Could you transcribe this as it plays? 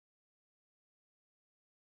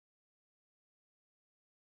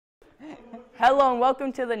Hello and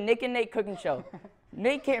welcome to the Nick and Nate Cooking Show.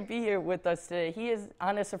 Nate can't be here with us today. He is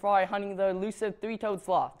on a safari hunting the elusive three-toed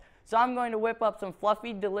sloth. So I'm going to whip up some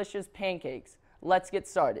fluffy, delicious pancakes. Let's get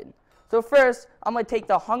started. So first, I'm going to take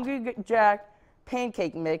the Hungry Jack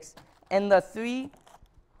pancake mix and the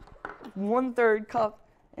 1/3 cup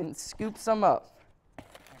and scoop some up.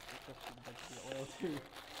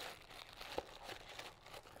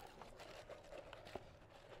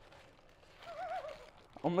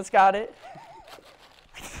 Almost got it.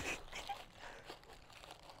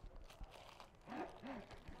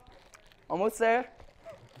 Almost there.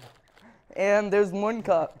 And there's 1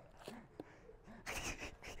 cup.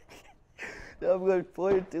 Now I'm going to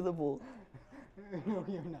pour it to the bowl. No,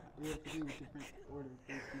 you're not. We have to do different orders.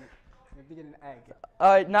 We have to get an egg.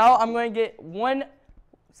 All right, now I'm going to get 1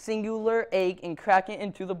 singular egg and crack it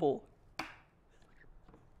into the bowl.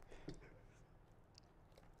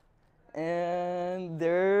 And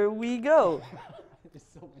there we go. There's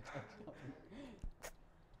so much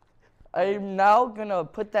eggshell. I'm now going to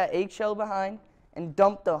put that eggshell behind and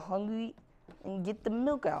dump the hungry and get the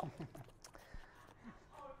milk out.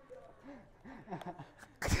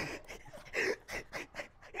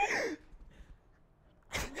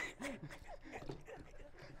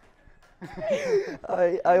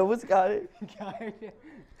 I almost got it.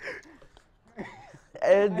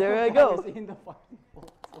 And there I go.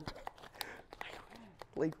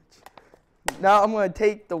 Now I'm going to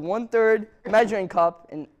take the 1/3 measuring cup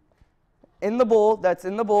and in the bowl, that's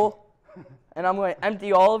in the bowl, and I'm going to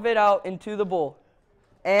empty all of it out into the bowl.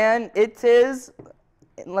 And it is,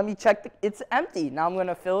 let me check, it's empty. Now I'm going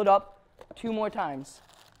to fill it up 2 more times.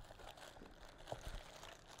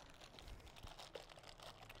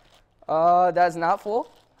 That's not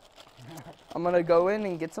full. I'm going to go in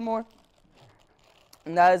and get some more.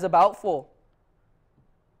 And that is about full.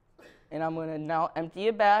 And I'm going to now empty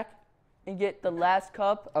it back and get the last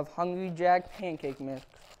cup of Hungry Jack pancake mix.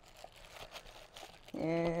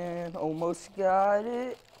 And almost got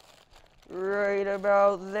it. Right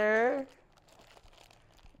about there.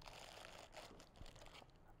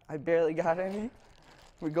 I barely got any.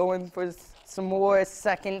 We're going for some more a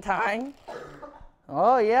second time.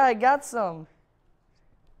 Oh yeah, I got some.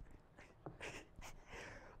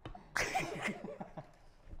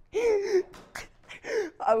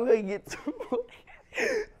 I'm gonna get some more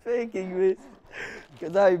pancake mix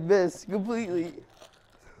because I missed completely.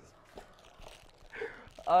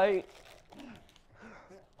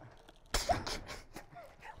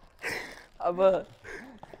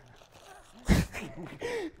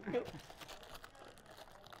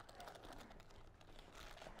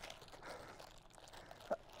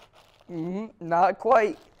 Not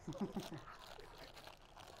quite.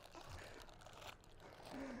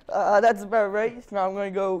 That's about right. Now I'm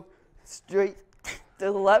going to go straight to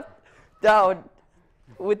the left, down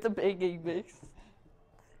with the pancake mix.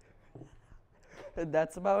 And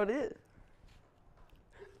that's about it.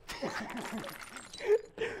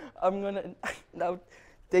 I'm going to now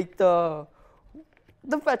take the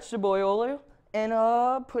vegetable oil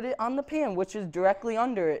and put it on the pan, which is directly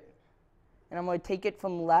under it. And I'm going to take it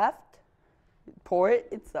from left, pour it.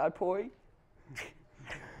 It's not pouring.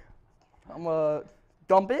 I'm going to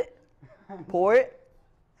dump it, pour it.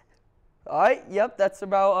 All right, yep, that's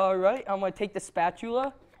about right. I'm going to take the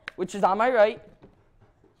spatula, which is on my right,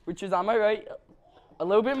 a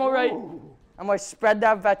little bit more right. I'm going to spread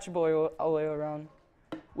that vegetable oil around,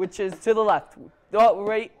 which is to the left.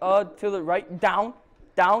 Right, to the right, down,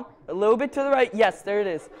 a little bit to the right. Yes, there it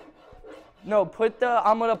is. No,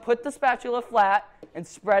 I'm going to put the spatula flat and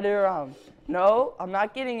spread it around. No, I'm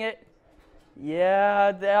not getting it.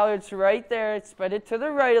 Yeah, there, it's right there. Spread it to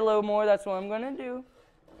the right a little more. That's what I'm going to do.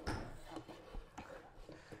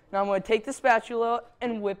 Now I'm going to take the spatula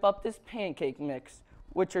and whip up this pancake mix,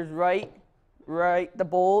 which is right. The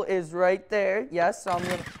bowl is right there. Yes, so I'm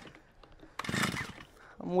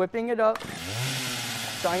whipping it up.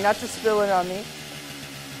 Trying not to spill it on me.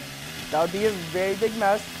 That would be a very big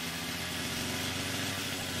mess.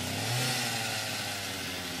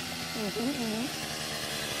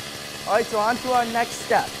 All right, so on to our next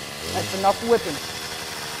step. That's enough whipping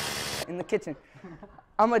in the kitchen.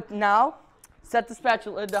 I'm going to now set the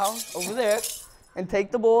spatula down over there and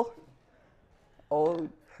take the bowl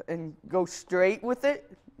and go straight with it.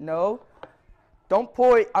 No, don't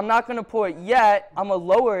pour it. I'm not going to pour it yet. I'm going to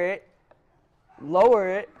lower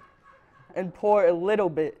it, and pour a little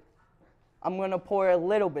bit. I'm going to pour a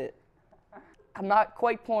little bit. I'm not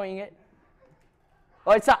quite pouring it.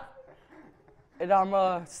 All right, stop. And I'm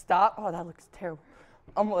going to stop. Oh, that looks terrible.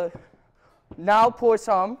 I'm going to now pour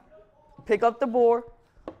some, pick up the bowl,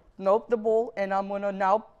 and I'm going to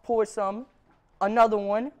now pour some, another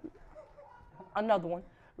one,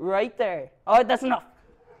 right there. All right, that's enough.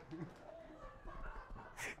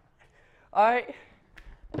 All right,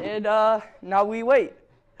 and now we wait.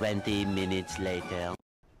 20 minutes later.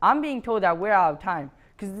 I'm being told that we're out of time,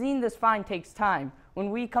 because eating this fine takes time. When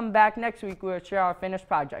we come back next week, we'll share our finished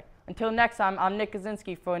project. Until next time, I'm Nick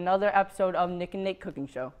Kaczynski for another episode of Nick and Nate Cooking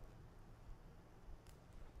Show.